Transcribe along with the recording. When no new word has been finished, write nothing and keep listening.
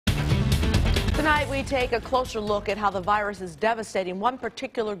Tonight, we take a closer look at how the virus is devastating one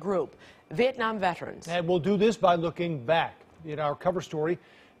particular group, Vietnam veterans. And we'll do this by looking back. In our cover story,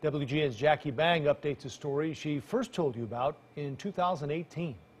 WGN's Jackie Bang updates a story she first told you about in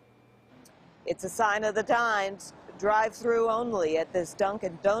 2018. It's a sign of the times. Drive-through only at this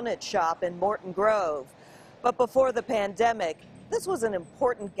Dunkin' Donut shop in Morton Grove. But before the pandemic, this was an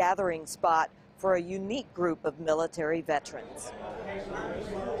important gathering spot for a unique group of military veterans.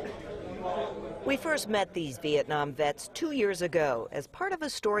 We first met these Vietnam vets 2 years ago as part of a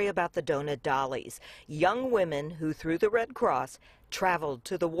story about the Donut Dollies, young women who, through the Red Cross, traveled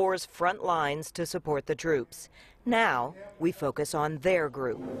to the war's front lines to support the troops. Now, we focus on their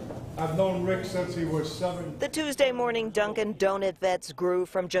group. I've known Rick since he was 7. The Tuesday morning Dunkin' Donut vets grew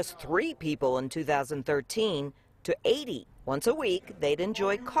from just 3 people in 2013 to 80. Once a week, they'd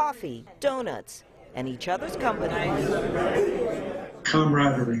enjoy coffee, donuts, and each other's company.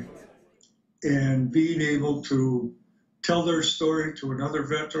 Camaraderie and being able to tell their story to another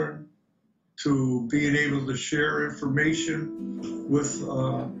veteran, to being able to share information with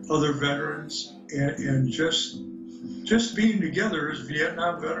other veterans, and just being together as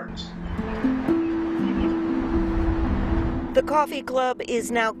Vietnam veterans. The coffee club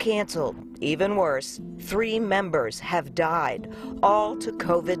is now canceled. Even worse, 3 members have died, all to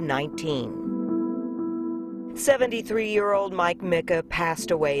COVID-19. 73-year-old Mike Micka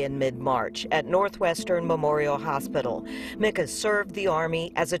passed away in mid-March at Northwestern Memorial Hospital. Micka served the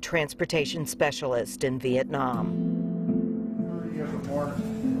Army as a transportation specialist in Vietnam.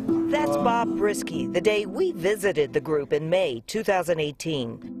 That's Bob Brisky, the day we visited the group in May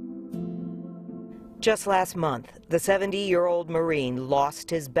 2018. Just last month, the 70-year-old Marine lost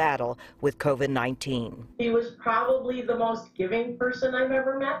his battle with COVID-19. He was probably the most giving person I've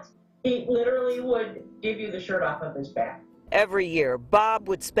ever met. He literally would give you the shirt off of his back. Every year, Bob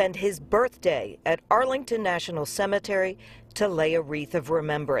would spend his birthday at Arlington National Cemetery to lay a wreath of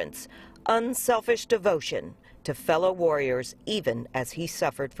remembrance, unselfish devotion to fellow warriors, even as he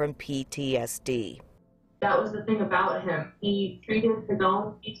suffered from PTSD. That was the thing about him. He treated his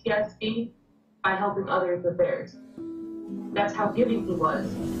own PTSD by helping others with theirs. That's how giving he was.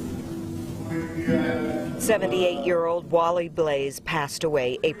 78-year-old Wally Blaze passed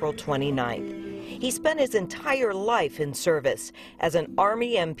away April 29th. He spent his entire life in service as an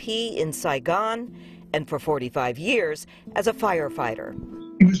Army MP in Saigon and for 45 years as a firefighter.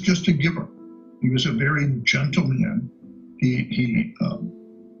 He was just a giver. He was a very gentle man. He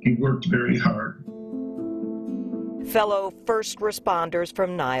worked very hard. Fellow first responders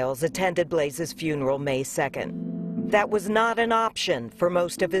from Niles attended Blaze's funeral May 2nd. That was not an option for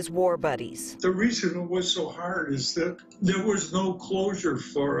most of his war buddies. The reason it was so hard is that there was no closure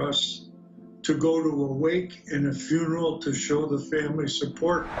for us to go to a wake and a funeral to show the family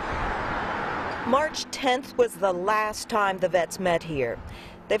support. March 10th was the last time the vets met here.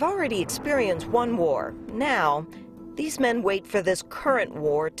 They've already experienced one war. Now, these men wait for this current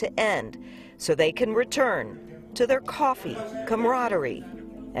war to end so they can return to their coffee, camaraderie,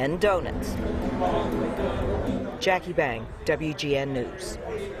 and donuts. Jackie Bang, WGN News.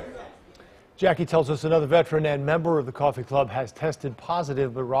 Jackie tells us another veteran and member of the coffee club has tested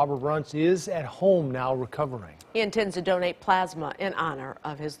positive, but Robert Runts is at home now recovering. He intends to donate plasma in honor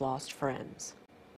of his lost friends.